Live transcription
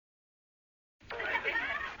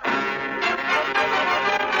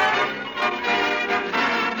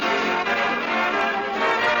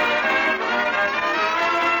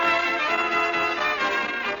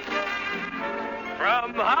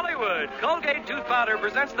Colgate Tooth Powder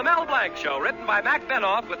presents The Mel Blanc Show, written by Mac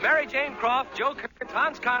Benoff with Mary Jane Croft, Joe Kurtz,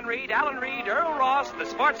 Hans Conried, Alan Reed, Earl Ross, the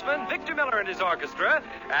sportsman, Victor Miller and his orchestra,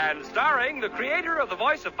 and starring the creator of the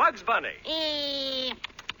voice of Bugs Bunny.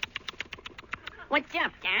 What's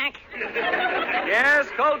up, Doc? Yes,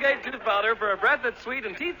 Colgate Tooth Powder for a breath that's sweet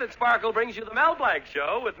and teeth that sparkle brings you The Mel Blanc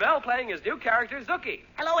Show with Mel playing his new character, Zookie.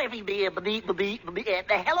 Hello, everybody.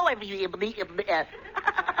 Hello, everybody.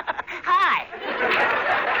 Hi.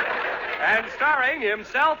 And starring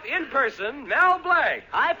himself in person, Mel Blanc.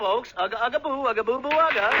 Hi, folks. Ugga, ugga, boo, boo,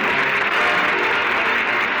 ugga.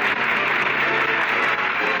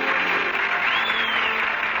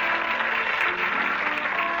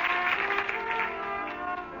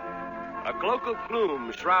 A cloak of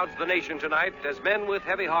gloom shrouds the nation tonight as men with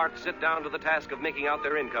heavy hearts sit down to the task of making out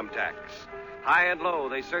their income tax. High and low,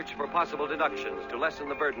 they search for possible deductions to lessen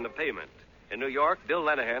the burden of payment. In New York, Bill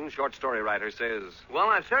Lenehan, short story writer, says... Well,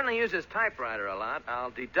 I've certainly used this typewriter a lot. I'll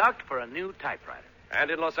deduct for a new typewriter.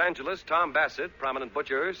 And in Los Angeles, Tom Bassett, prominent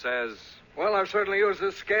butcher, says... Well, I've certainly used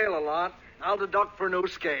this scale a lot. I'll deduct for a new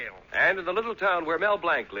scale. And in the little town where Mel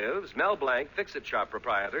Blanc lives, Mel Blanc, fix-it shop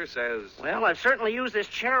proprietor, says... Well, I've certainly used this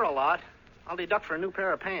chair a lot. I'll deduct for a new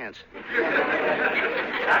pair of pants.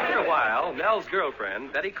 After a while, Mel's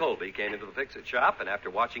girlfriend, Betty Colby, came into the fix-it shop, and after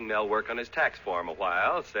watching Mel work on his tax form a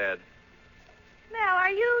while, said... Mel, are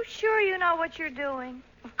you sure you know what you're doing?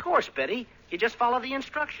 Of course, Betty. You just follow the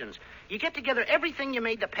instructions. You get together everything you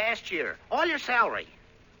made the past year, all your salary.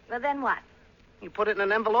 Well, then what? You put it in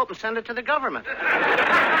an envelope and send it to the government.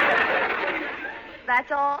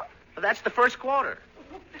 That's all? That's the first quarter.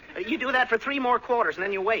 You do that for 3 more quarters, and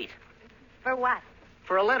then you wait. For what?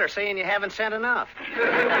 For a letter saying you haven't sent enough.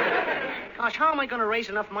 Gosh, how am I going to raise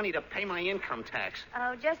enough money to pay my income tax?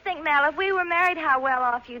 Oh, just think, Mel, if we were married, how well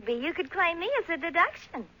off you'd be. You could claim me as a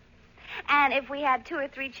deduction. And if we had 2 or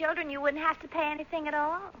 3 children, you wouldn't have to pay anything at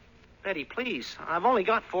all. Betty, please. I've only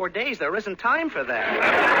got 4 days. There isn't time for that.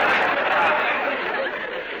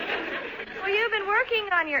 Well, you've been working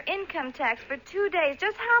on your income tax for 2 days.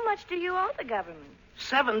 Just how much do you owe the government?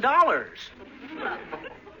 $7.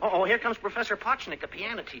 Oh, here comes Professor Potchnick, the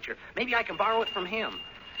piano teacher. Maybe I can borrow it from him.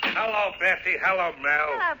 Hello, Betty. Hello, Mel.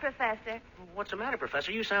 Hello, Professor. What's the matter,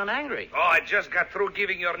 Professor? You sound angry. Oh, I just got through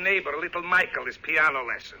giving your neighbor, little Michael, his piano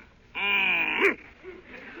lesson.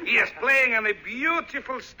 He is playing on a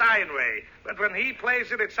beautiful Steinway, but when he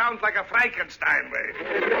plays it, it sounds like a Frankensteinway.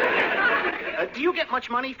 Do you get much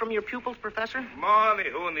money from your pupils, Professor? Money?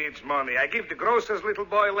 Who needs money? I give the grocer's little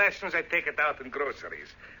boy lessons, I take it out in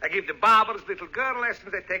groceries. I give the barber's little girl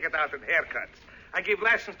lessons, I take it out in haircuts. I give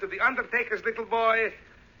lessons to the undertaker's little boy.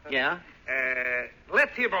 Yeah? Let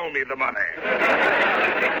him owe me the money.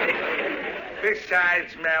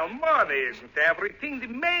 Besides, Mel, money isn't everything. The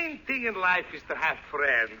main thing in life is to have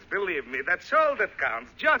friends. Believe me, that's all that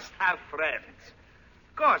counts. Just have friends.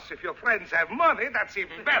 Of course, if your friends have money, that's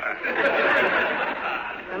even better.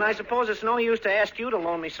 And I suppose it's no use to ask you to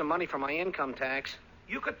loan me some money for my income tax.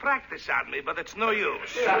 You could practice on me, but it's no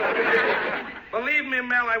use. Believe me,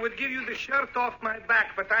 Mel, I would give you the shirt off my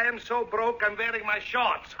back, but I am so broke I'm wearing my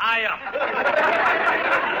shorts high up.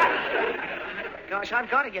 Gosh, I've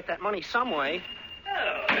got to get that money some way.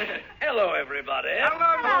 Hello, everybody.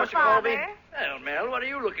 Hello, Mr. Colby. Father. Well, Mel, what are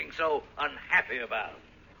you looking so unhappy about?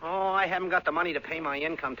 Oh, I haven't got the money to pay my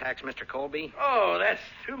income tax, Mr. Colby. Oh, that's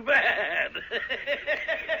too bad.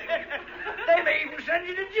 They may even send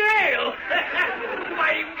you to jail. You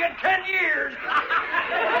might even get 10 years.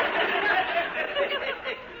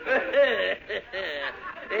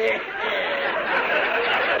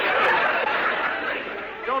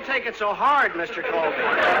 Don't take it so hard, Mr. Colby.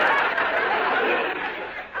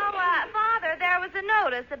 Father, there was a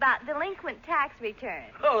notice about delinquent tax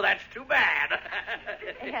returns. Oh, that's too bad.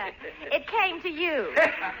 It came to you.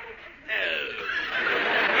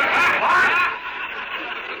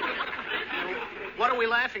 What are we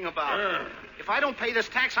laughing about? If I don't pay this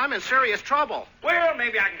tax, I'm in serious trouble. Well,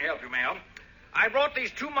 maybe I can help you, Mel. I brought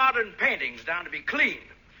these 2 modern paintings down to be cleaned.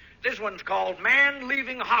 This one's called Man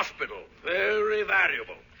Leaving Hospital. Very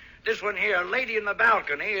valuable. This one here, Lady in the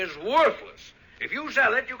Balcony, is worthless. If you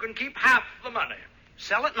sell it, you can keep half the money.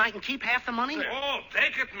 Sell it and I can keep half the money? Oh,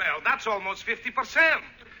 take it, Mel. That's almost 50%.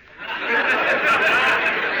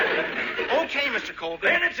 Okay, Mr. Colby.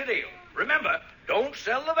 Then it's a deal. Remember, don't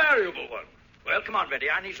sell the valuable one. Well, come on, Betty.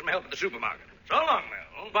 I need some help at the supermarket. So long,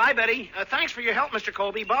 Mel. Bye, Betty. Thanks for your help, Mr.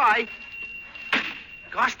 Colby. Bye.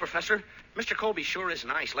 Gosh, Professor, Mr. Colby sure is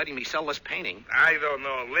nice letting me sell this painting. I don't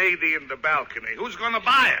know. Lady in the Balcony. Who's going to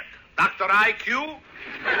buy it? Dr. IQ?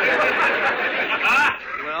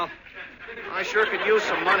 Well, I sure could use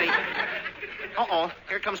some money. Uh-oh.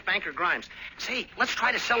 Here comes Banker Grimes. Say, let's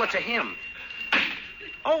try to sell it to him.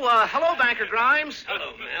 Oh, hello, Banker Grimes.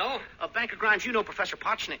 Hello, Mel. Banker Grimes, you know Professor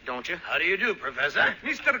Potchnick, don't you? How do you do, Professor?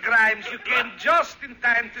 Mr. Grimes, you came just in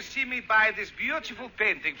time to see me buy this beautiful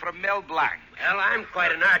painting from Mel Blanc. Well, I'm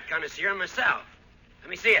quite an art connoisseur myself. Let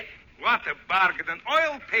me see it. What a bargain. An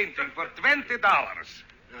oil painting for $20.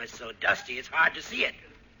 Oh, it's so dusty, it's hard to see it.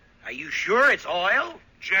 Are you sure it's oil?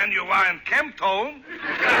 Genuine Chemtone.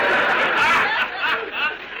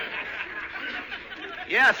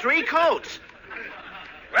 Yeah, 3 coats.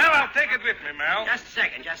 Well, I'll take it with me, Mel. Just a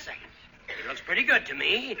second. It looks pretty good to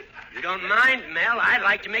me. You don't mind, Mel? I'd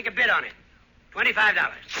like to make a bid on it.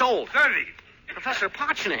 $25. Sold. 30. Professor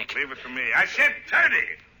Potchnick. Leave it to me. I said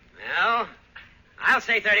 30. Well, I'll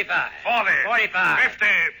say 35. 40. 45. 50.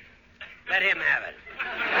 Let him have it.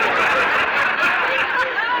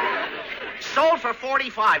 Sold for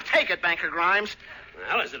 45. Take it, Banker Grimes.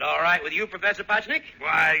 Well, is it all right with you, Professor Potchnick?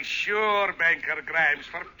 Why, sure, Banker Grimes.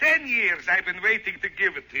 For 10 years I've been waiting to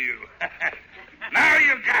give it to you. Now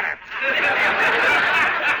you got it.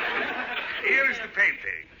 Here's the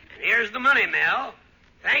painting. Here's the money, Mel.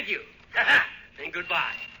 Thank you. And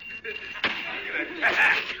goodbye.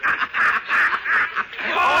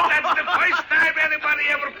 Oh, that's the first time anybody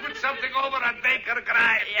ever put something over on Banker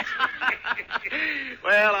Grimes.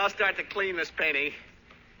 Well, I'll start to clean this painting.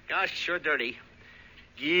 Gosh, sure dirty.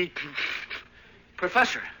 Gee.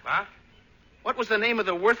 Professor. Huh? What was the name of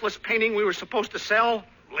the worthless painting we were supposed to sell?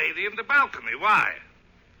 Lady in the balcony. Why?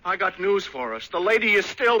 I got news for us. The lady is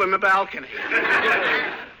still in the balcony.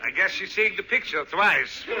 I guess she's seeing the picture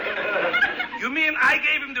twice. You mean I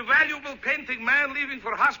gave him the valuable painting, Man Leaving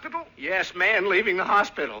for Hospital? Yes, man leaving the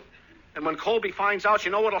hospital. And when Colby finds out,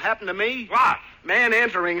 you know what'll happen to me? What? Man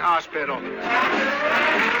entering hospital.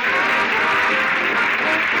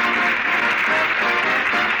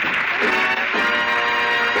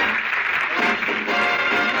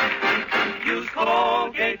 Use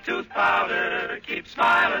Colgate tooth powder, keep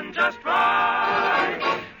smiling just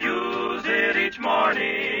right. Use it each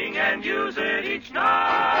morning and use it each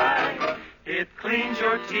night. It cleans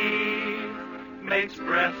your teeth, makes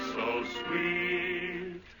breath so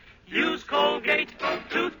sweet. Use Colgate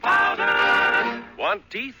tooth powder. Want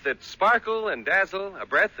teeth that sparkle and dazzle, a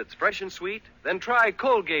breath that's fresh and sweet? Then try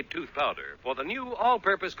Colgate tooth powder. For the new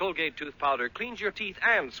all-purpose Colgate tooth powder cleans your teeth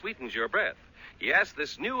and sweetens your breath. Yes,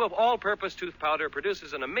 this new all-purpose tooth powder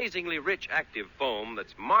produces an amazingly rich active foam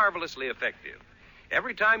that's marvelously effective.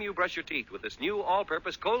 Every time you brush your teeth with this new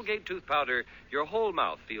all-purpose Colgate tooth powder, your whole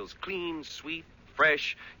mouth feels clean, sweet,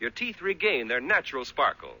 fresh. Your teeth regain their natural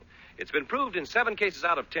sparkle. It's been proved in 7 cases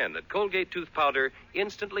out of 10 that Colgate tooth powder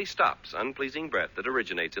instantly stops unpleasing breath that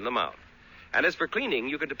originates in the mouth. And as for cleaning,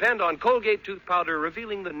 you can depend on Colgate tooth powder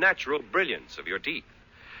revealing the natural brilliance of your teeth.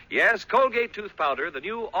 Yes, Colgate tooth powder, the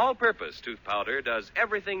new all-purpose tooth powder, does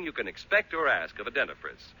everything you can expect or ask of a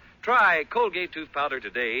dentifrice. Try Colgate tooth powder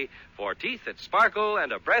today for teeth that sparkle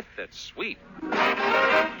and a breath that's sweet.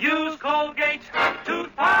 Use Colgate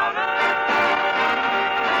tooth powder.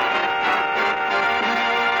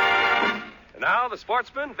 And now the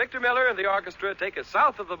sportsman, Victor Miller, and the orchestra take us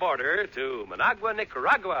south of the border to Managua,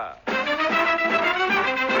 Nicaragua.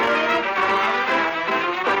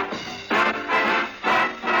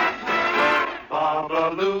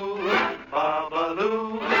 Babaloo,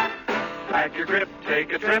 Babaloo, pack your grip,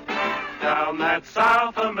 take a trip down that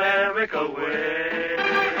South America way.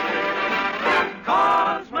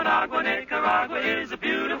 'Cause Managua, Nicaragua is a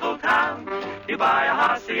beautiful town. You buy a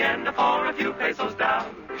hacienda for a few pesos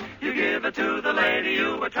down. You give it to the lady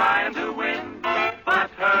you were trying to win, but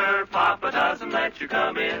her papa doesn't let you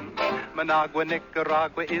come in. Managua,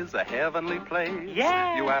 Nicaragua is a heavenly place.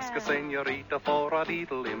 Yeah. You ask a senorita for a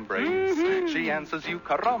little embrace. She answers you,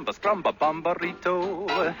 caramba, stramba, bambarito.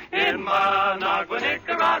 In Managua,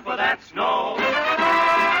 Nicaragua, that's no.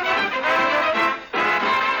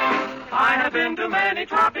 I have been to many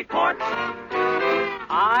tropic ports.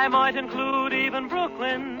 I might include even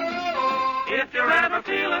Brooklyn. If you're ever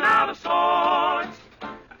feeling out of sorts,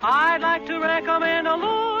 I'd like to recommend a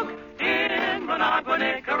look in Managua,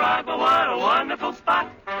 Nicaragua. What a wonderful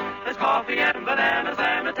spot. There's coffee and bananas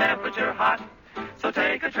and a temperature hot. So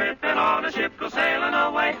take a trip and on a ship go sailing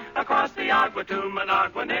away across the agua to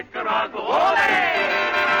Managua, Nicaragua. Ole!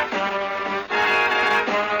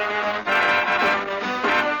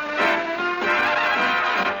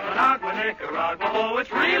 Managua, Nicaragua, oh,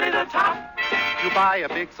 it's really the top. You buy a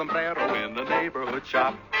big sombrero in the neighborhood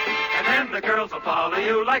shop. And then the girls will follow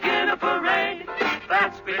you like in a parade.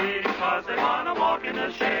 That's because they want to walk in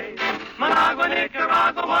the shade. Managua,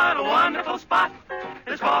 Nicaragua, what a wonderful spot.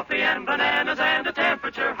 There's coffee and bananas and a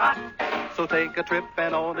temperature hot. So take a trip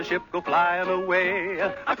and on the ship go flying away.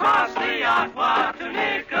 Across the Agua to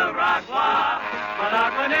Nicaragua,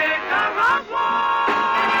 Managua, Nicaragua.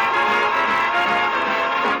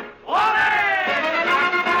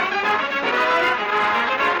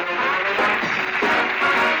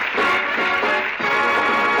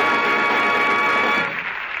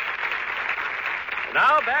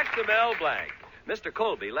 Now back to Mel Blanc. Mr.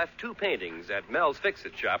 Colby left 2 paintings at Mel's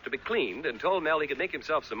fix-it shop to be cleaned and told Mel he could make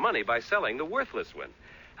himself some money by selling the worthless one.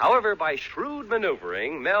 However, by shrewd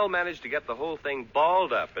maneuvering, Mel managed to get the whole thing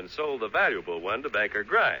balled up and sold the valuable one to Banker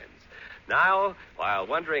Grimes. Now, while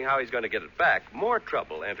wondering how he's going to get it back, more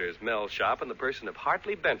trouble enters Mel's shop in the person of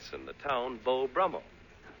Hartley Benson, the town Beau Brummel.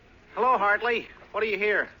 Hello, Hartley. What do you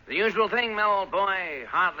hear? The usual thing, Mel, old boy.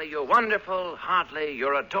 Hartley, you're wonderful. Hartley,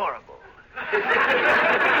 you're adorable.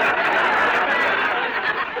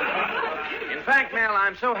 In fact, Mel,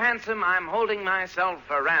 I'm so handsome, I'm holding myself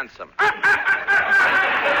for ransom.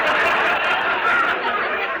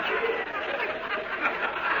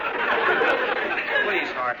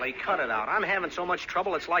 Please, Hartley, cut it out. I'm having so much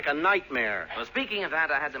trouble, it's like a nightmare. Well, speaking of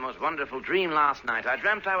that, I had the most wonderful dream last night. I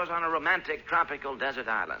dreamt I was on a romantic tropical desert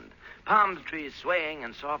island. Palm trees swaying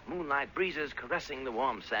and soft moonlight breezes caressing the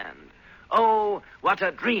warm sand. Oh, what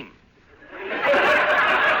a dream.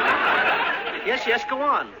 Yes, go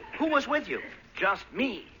on. Who was with you? Just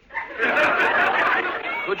me.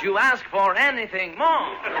 Could you ask for anything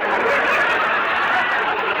more?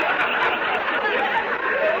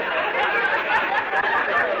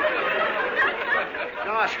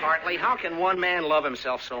 Gosh, Hartley, how can one man love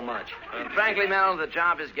himself so much? Frankly, Mel, the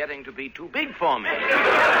job is getting to be too big for me.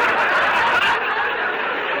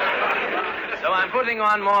 So I'm putting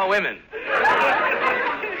on more women.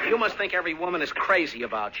 You must think every woman is crazy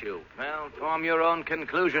about you. Well, form your own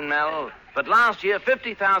conclusion, Mel. But last year,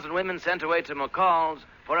 50,000 women sent away to McCall's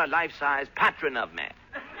for a life-size patron of me.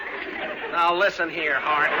 Now, listen here,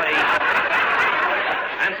 Hartley.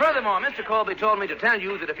 And furthermore, Mr. Colby told me to tell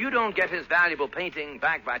you that if you don't get his valuable painting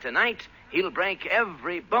back by tonight, he'll break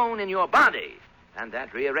every bone in your body. And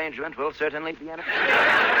that rearrangement will certainly be an...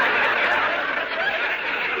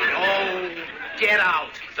 Oh, get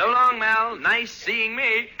out. So long, Mel. Nice seeing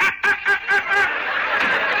me.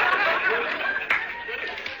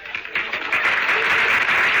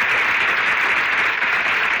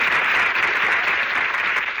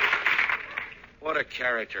 What a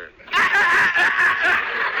character.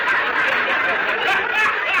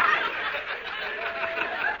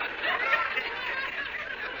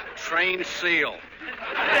 Trained seal.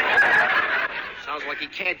 Sounds like he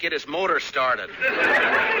can't get his motor started.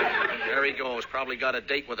 There he goes. Probably got a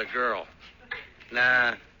date with a girl.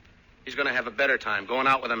 Nah, he's going to have a better time going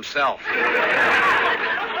out with himself. If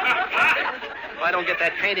I don't get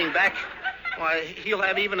that painting back, why, he'll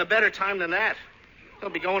have even a better time than that. He'll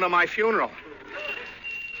be going to my funeral.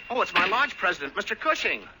 Oh, it's my lodge president, Mr.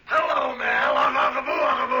 Cushing. Hello, Mel. Ugga-boo.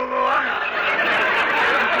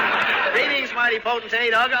 Greetings, mighty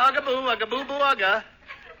potentate. Ugga, ugga, boo, ugga, boo, boo, ugga.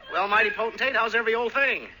 Well, mighty potentate, how's every old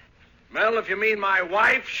thing? Mel, if you mean my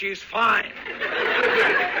wife, she's fine.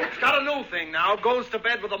 She's got a new thing now. Goes to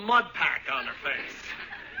bed with a mud pack on her face.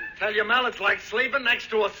 Tell you, Mel, it's like sleeping next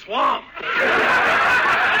to a swamp.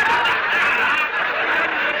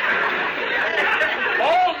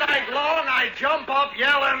 All night long, I jump up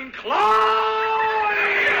yelling, Chloe!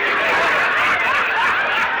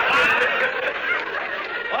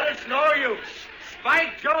 But it's no use.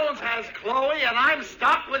 Spike Jones has Chloe, and I'm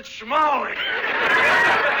stuck with Schmoey.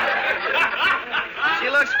 She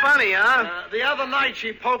looks funny, huh? The other night,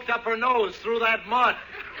 she poked up her nose through that mud.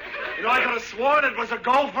 You know, I could have sworn it was a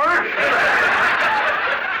gopher.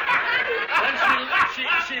 Then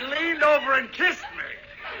she leaned over and kissed me.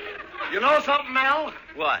 You know something, Mel?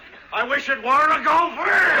 What? I wish it were a gopher.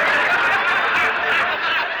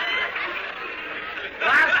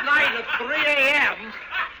 Last night at 3 a.m.,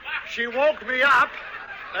 she woke me up,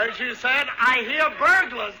 and she said, I hear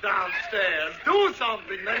burglars downstairs. Do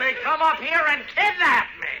something. They may come up here and kidnap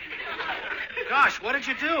me. Gosh, what did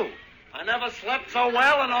you do? I never slept so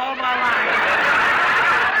well in all my life.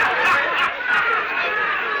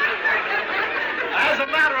 As a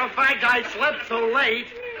matter of fact, I slept so late,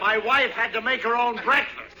 my wife had to make her own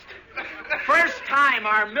breakfast. First time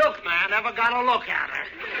our milkman ever got a look at her.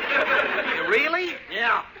 Really?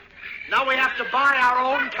 Yeah. Now we have to buy our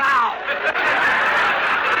own cow.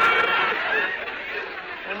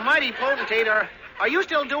 Well, mighty potentate, are you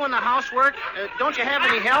still doing the housework? Don't you have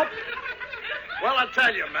any help? Well, I'll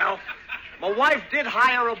tell you, Mel. My wife did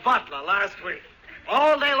hire a butler last week.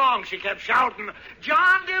 All day long she kept shouting,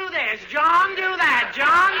 John, do this, John, do that,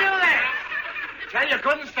 John, do this. Tell you,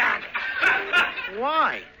 couldn't stand it.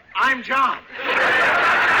 Why? I'm John.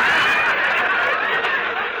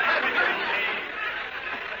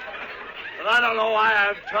 But I don't know why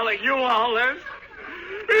I'm telling you all this.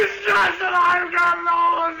 It's just that I've got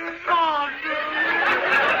no one to talk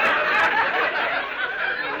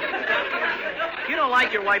to. You don't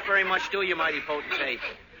like your wife very much, do you, mighty potentate?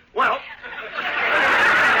 Well,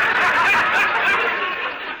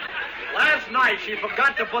 last night she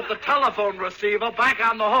forgot to put the telephone receiver back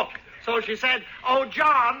on the hook. So she said, "Oh,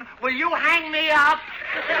 John, will you hang me up?"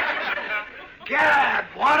 Gad,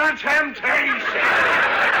 what a temptation.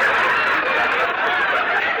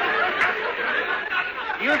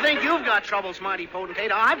 You think you've got troubles, mighty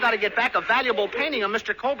potentate. I've got to get back a valuable painting of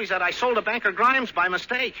Mr. Colby's that I sold to Banker Grimes by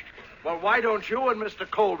mistake. Well, why don't you and Mr.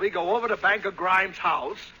 Colby go over to Banker Grimes'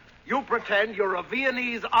 house, you pretend you're a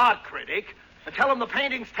Viennese art critic, and tell him the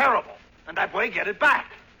painting's terrible, and that way get it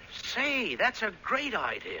back. Say, that's a great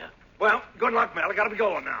idea. Well, good luck, Mel. I gotta be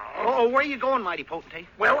going now. Oh, where are you going, mighty potentate?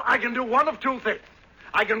 Well, I can do one of two things.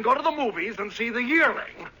 I can go to the movies and see The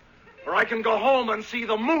Yearling, or I can go home and see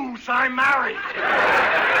the moose I married.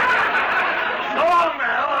 So long,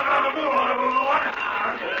 Mel.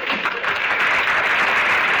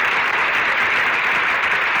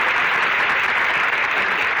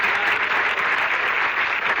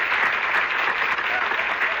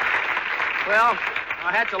 Well,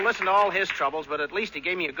 I had to listen to all his troubles, but at least he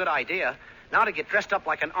gave me a good idea. Now to get dressed up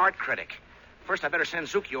like an art critic. First, I better send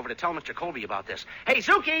Zuki over to tell Mr. Colby about this. Hey,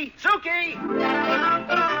 Zuki! Zuki!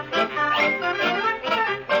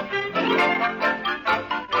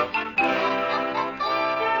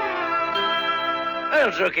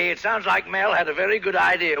 Well, Zuki, it sounds like Mel had a very good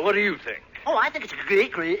idea. What do you think? Oh, I think it's a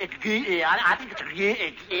great, I think it's a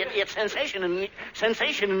great, it's sensation.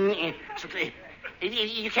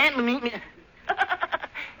 You can't meet me.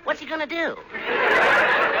 What's he gonna do?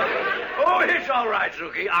 Oh, it's all right,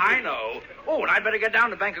 Zuki. I know. Oh, and I'd better get down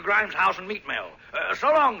to Banker Grimes' house and meet Mel.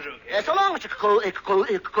 So long, Zuki. So long, Mr. Cole.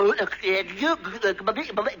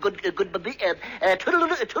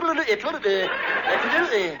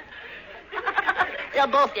 They'll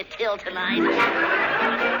both get killed tonight.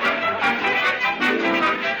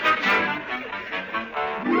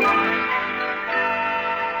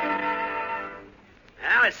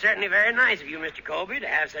 Well, it's certainly very nice of you, Mr. Colby, to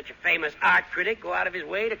have such a famous art critic go out of his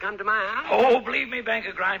way to come to my house. Oh, believe me,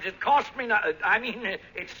 Banker Grimes, it cost me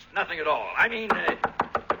it's nothing at all.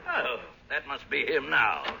 Oh, that must be him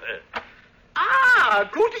now.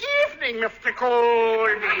 Good evening, Mr.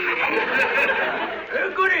 Colby.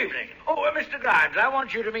 Good evening. Oh, Mr. Grimes, I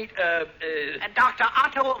want you to meet, Dr.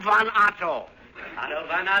 Otto von Otto. Otto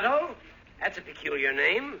von Otto? That's a peculiar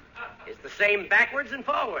name. It's the same backwards and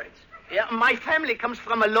forwards. Yeah, my family comes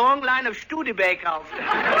from a long line of Studebakers.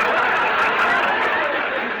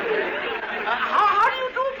 How do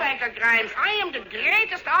you do, Banker Grimes? I am the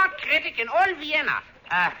greatest art critic in all Vienna.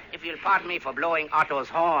 If you'll pardon me for blowing Otto's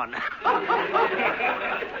horn.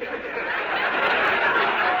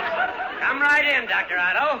 Come right in, Dr.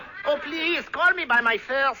 Otto. Oh, please, call me by my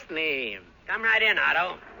first name. Come right in,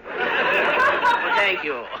 Otto. Oh, thank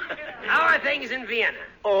you. How are things in Vienna?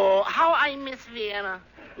 Oh, how I miss Vienna.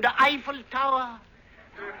 The Eiffel Tower.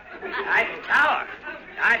 Eiffel Tower?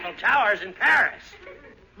 The Eiffel Tower's in Paris.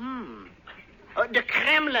 The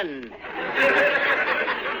Kremlin.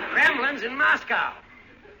 Kremlin's in Moscow.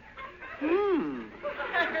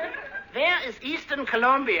 Where is Eastern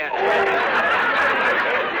Colombia?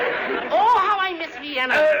 Oh, how I miss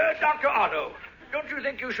Vienna. Dr. Otto, don't you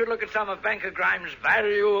think you should look at some of Banker Grimes'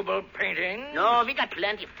 valuable paintings? No, we got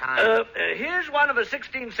plenty of time. Here's one of a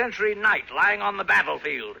 16th century knight lying on the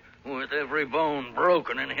battlefield with every bone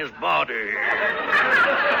broken in his body.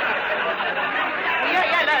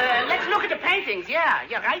 Let's look at the paintings. Yeah,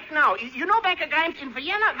 right now. You know, Banker Grimes, in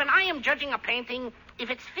Vienna, when I am judging a painting, if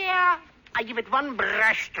it's fair, I give it 1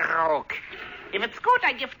 brush stroke. If it's good,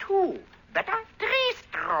 I give 2. Better, 3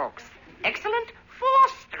 strokes. Excellent, 4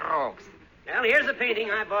 strokes. Well, here's a painting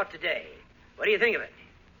I bought today. What do you think of it?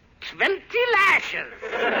 20 lashes.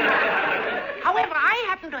 However, I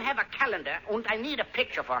happen to have a calendar, and I need a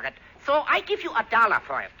picture for it, so I give you $1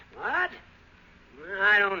 for it. What?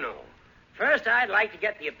 I don't know. First, I'd like to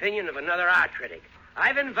get the opinion of another art critic.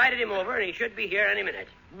 I've invited him over, and he should be here any minute.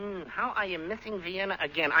 How I am missing Vienna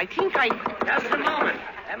again. I think I... Just a moment.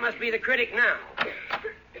 That must be the critic now.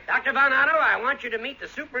 Dr. Von Otto, I want you to meet the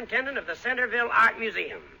superintendent of the Centerville Art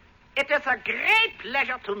Museum. It is a great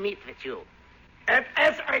pleasure to meet with you. It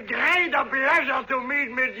is a great pleasure to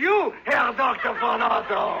meet with you, Herr Dr. Von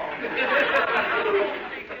Otto.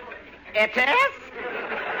 It is?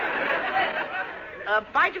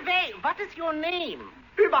 By the way, what is your name?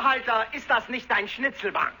 Überhalter, ist das nicht ein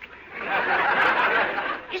Schnitzelbank?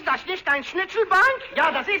 Ist das nicht ein Schnitzelbank?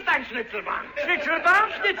 Ja, das ist ein Schnitzelbank.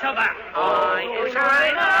 Schnitzelbank, Schnitzelbank.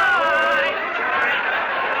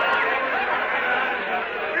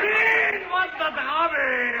 What's the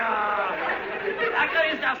trouble? Doctor,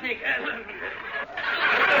 is das nicht?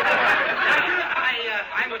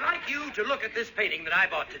 I would like you to look at this painting that I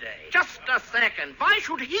bought today. Just a second. Why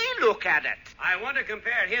should he look at it? I want to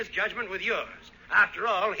compare his judgment with yours. After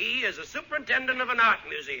all, he is a superintendent of an art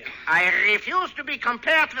museum. I refuse to be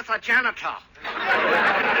compared with a janitor.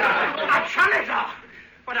 A janitor?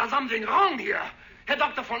 But there's something wrong here. Herr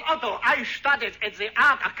Dr. von Otto, I studied at the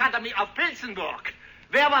Art Academy of Pilsenburg.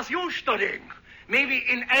 Where was you studying? Maybe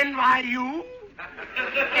in NYU?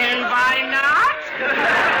 And why not?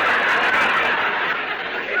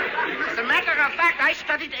 As a matter of fact, I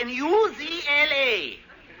studied in UCLA.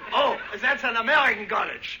 Oh, that's an American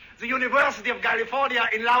college. The University of California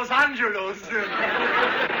in Los Angeles.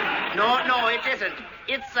 No, it isn't.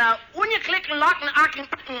 It's Uniklicken Locken Aachen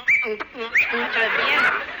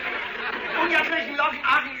Vienna. Uniklicken Locken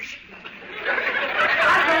Aachen.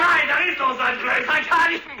 That's right, there is no such place. I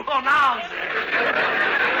can't even pronounce it.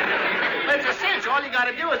 It's a cinch. All you got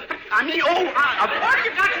to do is... all you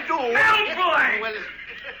got to do... Well,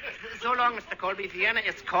 so long, Mr. Colby. Vienna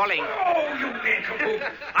is calling. Oh, you nincompoop.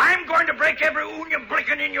 I'm going to break every union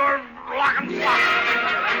blicking in your lock and flock.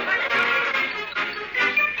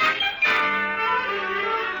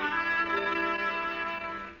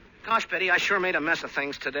 Gosh, Betty, I sure made a mess of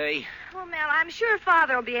things today. Well, Mel, I'm sure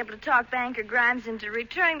Father will be able to talk Banker Grimes into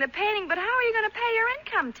returning the painting, but how are you going to pay your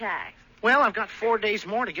income tax? Well, I've got 4 days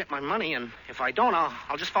more to get my money, and if I don't,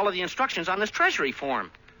 I'll just follow the instructions on this Treasury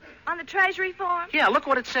form. On the Treasury form? Yeah, look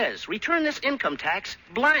what it says. Return this income tax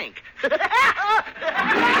blank.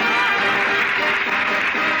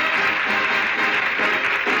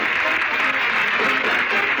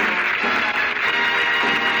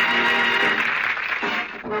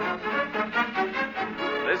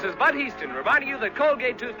 This is Bud Heaston reminding you that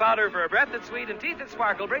Colgate tooth powder for a breath that's sweet and teeth that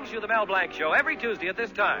sparkle brings you the Mel Blanc Show every Tuesday at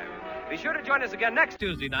this time. Be sure to join us again next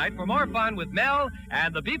Tuesday night for more fun with Mel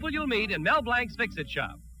and the people you'll meet in Mel Blanc's Fix-It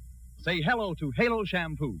Shop. Say hello to Halo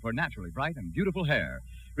Shampoo for naturally bright and beautiful hair.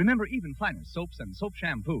 Remember, even finest soaps and soap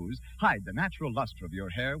shampoos hide the natural luster of your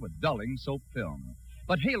hair with dulling soap film.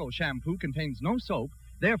 But Halo Shampoo contains no soap,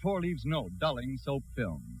 therefore leaves no dulling soap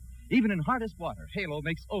film. Even in hardest water, Halo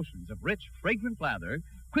makes oceans of rich, fragrant lather,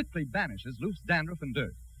 quickly banishes loose dandruff and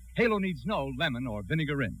dirt. Halo needs no lemon or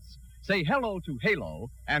vinegar rinse. Say hello to Halo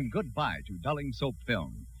and goodbye to dulling soap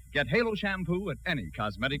film. Get Halo Shampoo at any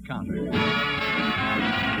cosmetic counter.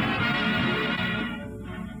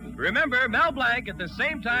 Remember, Mel Blanc at the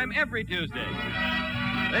same time every Tuesday.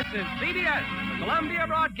 This is CBS, the Columbia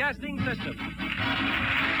Broadcasting System.